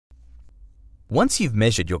Once you've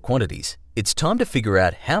measured your quantities, it's time to figure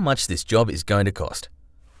out how much this job is going to cost.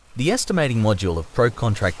 The estimating module of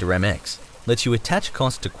ProContractor MX lets you attach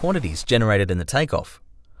cost to quantities generated in the takeoff.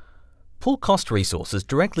 Pull cost resources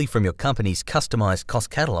directly from your company's customized cost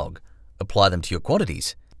catalog, apply them to your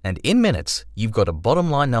quantities, and in minutes, you've got a bottom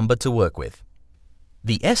line number to work with.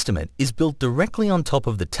 The estimate is built directly on top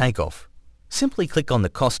of the takeoff. Simply click on the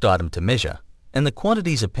cost item to measure, and the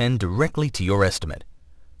quantities append directly to your estimate.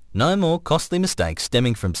 No more costly mistakes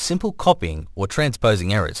stemming from simple copying or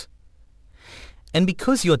transposing errors. And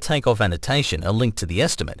because your takeoff annotation are linked to the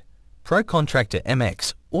estimate, ProContractor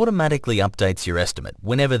MX automatically updates your estimate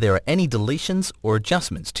whenever there are any deletions or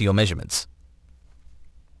adjustments to your measurements.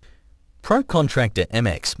 ProContractor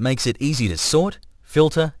MX makes it easy to sort,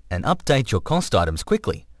 filter, and update your cost items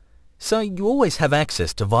quickly, so you always have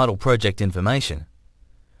access to vital project information.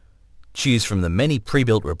 Choose from the many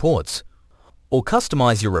pre-built reports, or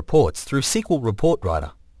customize your reports through SQL Report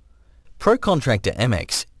Writer. ProContractor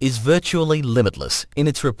MX is virtually limitless in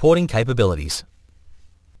its reporting capabilities.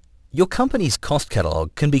 Your company's cost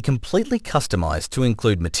catalog can be completely customized to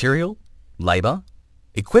include material, labor,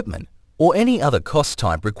 equipment, or any other cost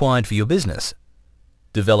type required for your business.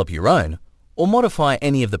 Develop your own or modify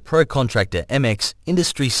any of the ProContractor MX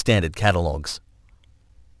industry standard catalogs.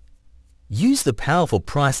 Use the powerful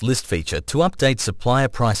price list feature to update supplier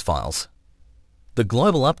price files. The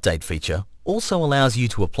global update feature also allows you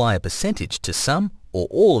to apply a percentage to some or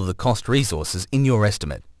all of the cost resources in your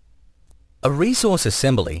estimate. A resource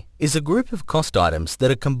assembly is a group of cost items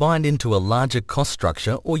that are combined into a larger cost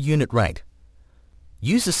structure or unit rate.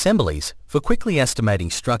 Use assemblies for quickly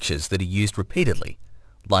estimating structures that are used repeatedly,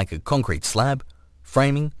 like a concrete slab,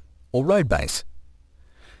 framing, or road base.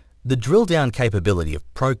 The drill-down capability of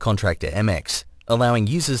ProContractor MX, allowing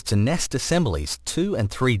users to nest assemblies 2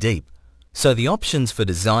 and 3 deep, so the options for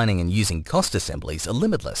designing and using cost assemblies are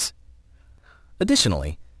limitless.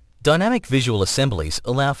 Additionally, dynamic visual assemblies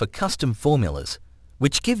allow for custom formulas,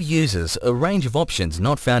 which give users a range of options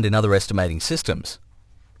not found in other estimating systems.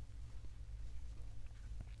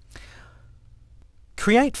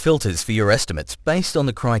 Create filters for your estimates based on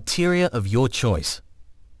the criteria of your choice.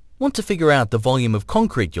 Want to figure out the volume of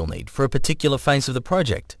concrete you'll need for a particular phase of the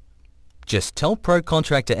project? Just tell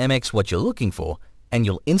ProContractor MX what you're looking for and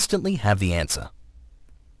you'll instantly have the answer.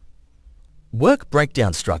 Work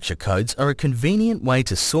breakdown structure codes are a convenient way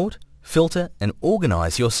to sort, filter, and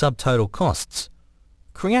organize your subtotal costs.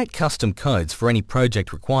 Create custom codes for any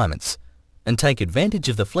project requirements and take advantage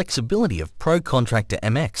of the flexibility of ProContractor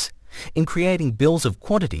MX in creating bills of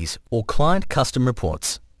quantities or client custom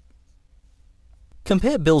reports.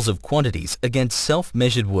 Compare bills of quantities against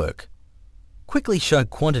self-measured work. Quickly show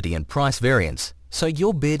quantity and price variance so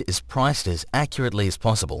your bid is priced as accurately as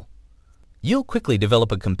possible. You'll quickly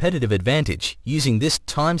develop a competitive advantage using this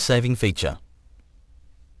time-saving feature.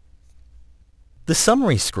 The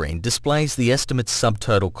summary screen displays the estimate's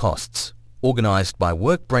subtotal costs, organized by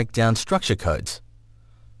work breakdown structure codes.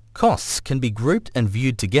 Costs can be grouped and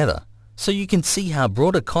viewed together so you can see how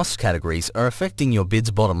broader cost categories are affecting your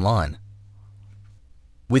bid's bottom line.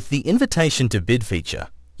 With the Invitation to Bid feature,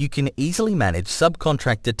 you can easily manage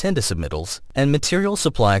subcontractor tender submittals and material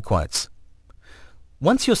supplier quotes.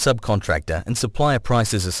 Once your subcontractor and supplier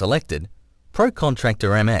prices are selected, ProContractor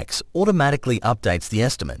MX automatically updates the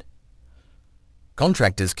estimate.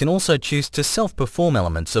 Contractors can also choose to self-perform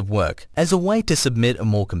elements of work as a way to submit a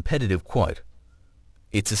more competitive quote.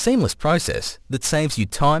 It's a seamless process that saves you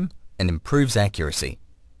time and improves accuracy.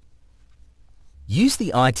 Use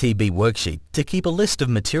the ITB worksheet to keep a list of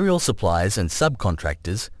material suppliers and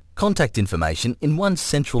subcontractors' contact information in one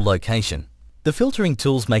central location. The filtering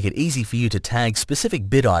tools make it easy for you to tag specific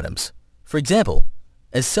bid items, for example,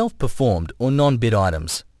 as self-performed or non-bid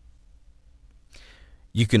items.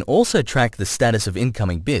 You can also track the status of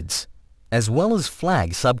incoming bids, as well as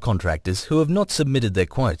flag subcontractors who have not submitted their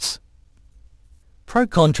quotes.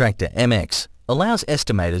 ProContractor MX allows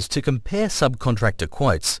estimators to compare subcontractor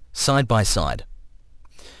quotes side by side.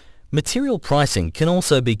 Material pricing can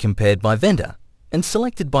also be compared by vendor and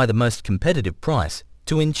selected by the most competitive price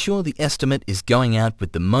to ensure the estimate is going out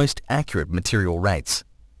with the most accurate material rates.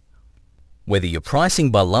 Whether you're pricing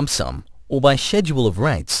by lump sum or by schedule of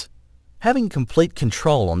rates, having complete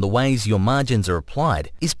control on the ways your margins are applied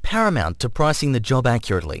is paramount to pricing the job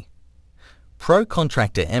accurately.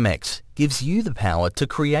 ProContractor MX gives you the power to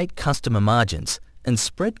create customer margins and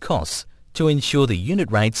spread costs to ensure the unit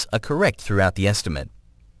rates are correct throughout the estimate.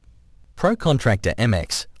 ProContractor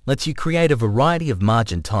MX lets you create a variety of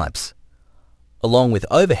margin types. Along with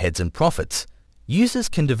overheads and profits, users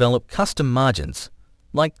can develop custom margins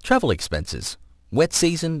like travel expenses, wet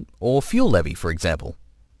season, or fuel levy, for example.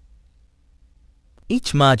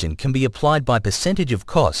 Each margin can be applied by percentage of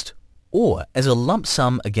cost or as a lump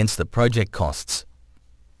sum against the project costs.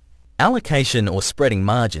 Allocation or spreading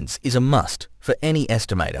margins is a must for any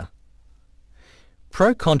estimator.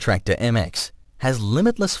 ProContractor MX has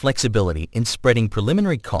limitless flexibility in spreading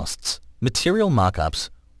preliminary costs, material markups,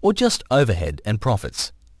 or just overhead and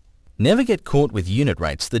profits. Never get caught with unit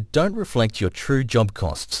rates that don't reflect your true job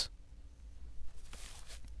costs.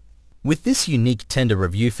 With this unique tender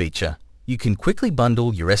review feature, you can quickly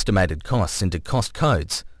bundle your estimated costs into cost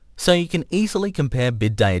codes so you can easily compare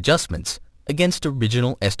bid day adjustments against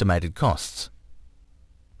original estimated costs.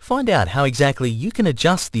 Find out how exactly you can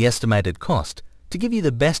adjust the estimated cost to give you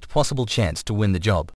the best possible chance to win the job.